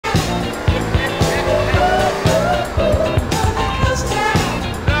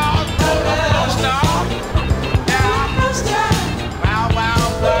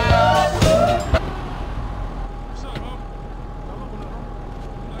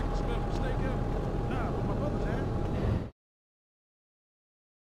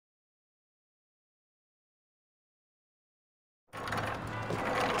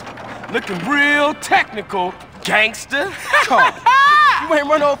Looking real technical, gangster. Carl, you ain't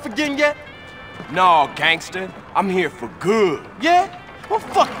run off again yet? No, gangster. I'm here for good. Yeah? Well,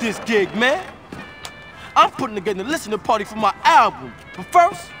 fuck this gig, man. I'm putting together a listening party for my album. But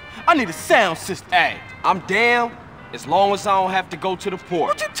first, I need a sound system. Hey, I'm down as long as I don't have to go to the port.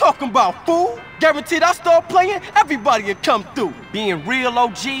 What you talking about, fool? Guaranteed I start playing, everybody will come through. Being real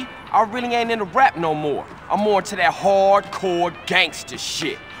OG, I really ain't into rap no more. I'm more into that hardcore gangster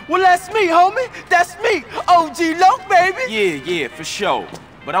shit. Well, that's me, homie. That's me. OG Loc, baby. Yeah, for sure.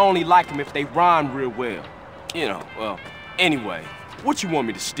 But I only like them if they rhyme real well. You know, well, anyway, what you want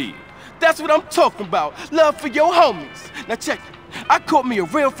me to steal? That's what I'm talking about. Love for your homies. Now check it. I caught me a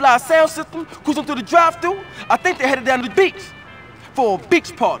real fly sound system cruising through the drive-thru. I think they headed down to the beach for a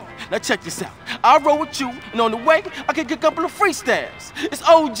beach party. Now check this out. I'll roll with you, and on the way, I can get a couple of freestyles. It's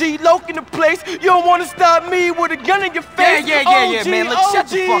OG Loc in the place. You don't want to stop me with a gun in your face. Yeah, man. Look, shut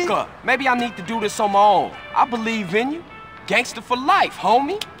the fuck up. Maybe I need to do this on my own. I believe in you. Gangster for life,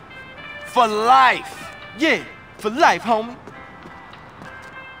 homie. For life. Yeah, for life, homie.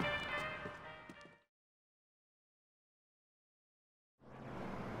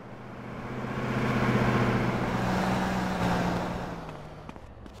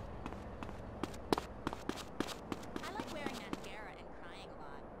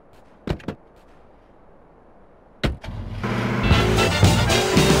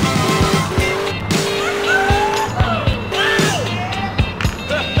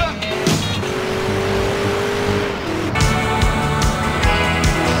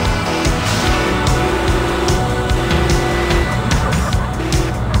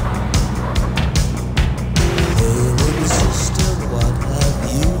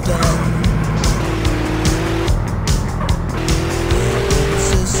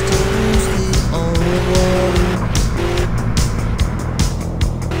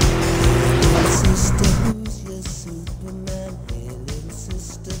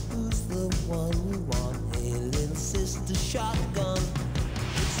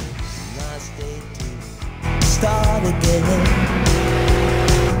 Start again.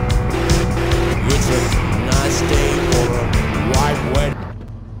 It's a nice day for a white wedding.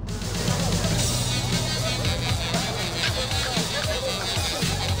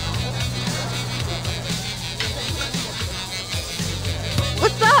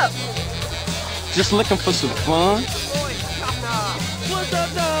 What's up? Just looking for some fun. What's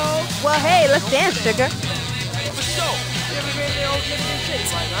up, dog? Well, hey, let's dance, sugar. For sure. You ever been to the old Chicken and City,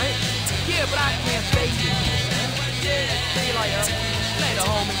 right? Yeah, but I can't face it. See you later. Later,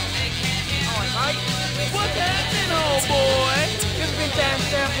 homie. Alright, right? What's happening, homeboy? You ever been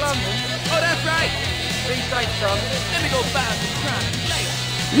downtown London? Oh, that's right. Three strikes, son. Let me go buy some time. Later.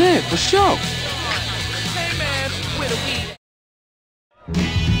 Yeah, for sure. Hey, man, with a weed.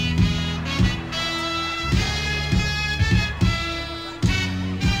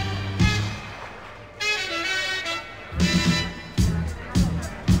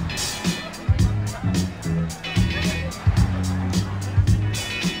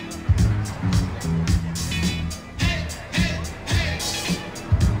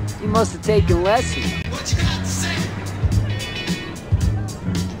 You must have taken lessons.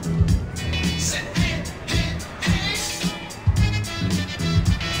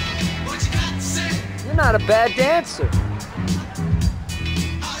 You're not a bad dancer.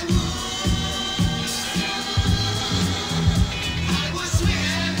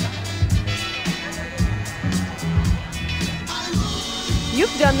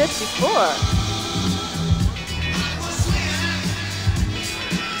 You've done this before.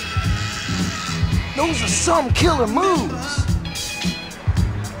 Those are some killer moves.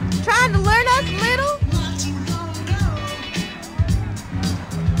 Trying to learn us a little?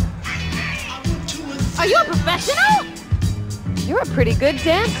 Are you a professional? You're a pretty good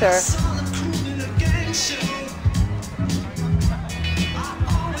dancer.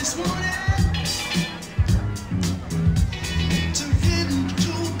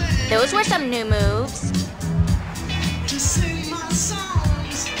 Those were some new moves.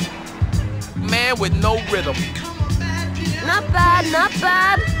 Man with no rhythm. Not bad, not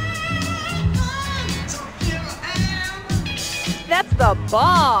bad. That's the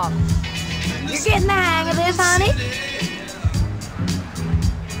bomb. You're getting the hang of this, honey?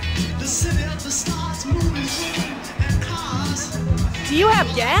 Do you have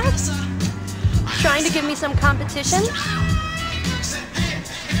gas? Trying to give me some competition?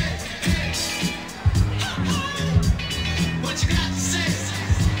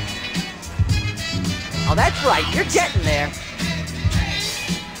 Oh, that's right. You're getting there.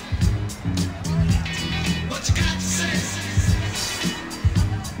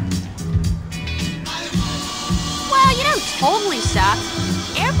 totally stopped.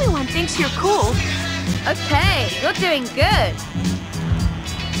 Everyone thinks you're cool. Okay, you're doing good.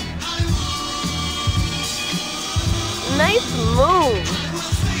 Nice move.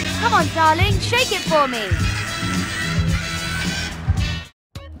 Come on, darling, shake it for me.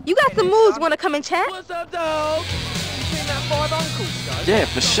 You got some moves, wanna come and chat? What's up, dog? You seen that 5 uncles, guys? Yeah,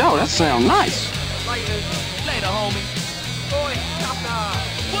 for sure. That sounds nice. Later, homie. Boy,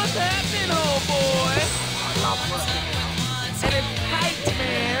 what's happening, homeboy? I love working out. And it's tight,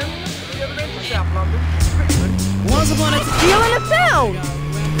 man. You ever been to South London? Pretty good. Once upon a time, You're in a film.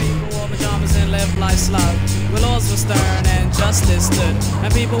 when people wore pajamas and lived life slow, where laws were stern and justice stood,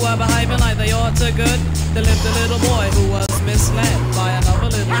 and people were behaving like they ought to good. There lived a little boy who was misled by another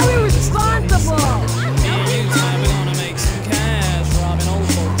little How boy. irresponsible! Me and you, man, we're gonna make some cash, robbing old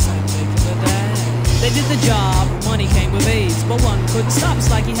folks and making the dash. They did the job, money came with ease, but one couldn't stop. It's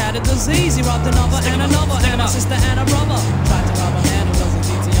like he had a disease. He robbed another and another, and a sister and a brother. Tried to rob a man who wasn't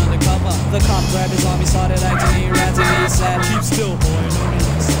DT undercover. The cop grabbed his arm, he started acting erratic. He said, "Keep still, boy."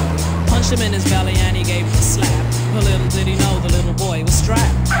 Punched him in his belly and he gave him a slap. But little did he know the little boy was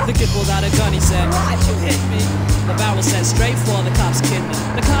strapped. The kid pulled out a gun, he said, "Why'd you hit me?" The barrel said straight for the cop's kidney.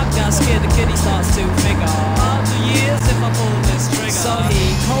 The cop got scared, the kid he starts to figure, "I'll do years if I pull this trigger." So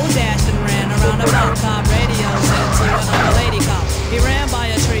he cold dashed and ran around the block, cop radio said to another lady cop. He ran by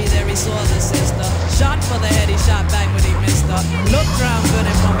a tree, there he saw the sister. Shot for the head, he shot back but he missed her. Looked round good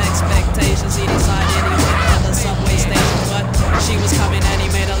and from expectations he decided he went to the subway station. But she was coming and he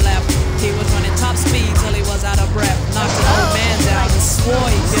made a left. He was running top speed till he was out of breath. Knocked an old man down and swore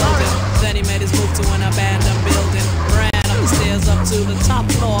he killed him. Then he made his move to an abandoned building. Ran up the stairs up to the top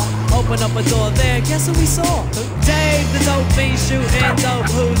floor. Opened up a door there, guess who we saw? Dave, the dope fiend shooting dope.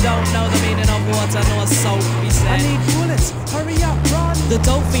 Who don't know the meaning of water nor soap, he said. "I need bullets, hurry up, run." The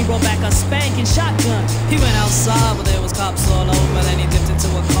dope fiend brought back a spanking shotgun. He went outside, but there was cops all over. Then he dipped into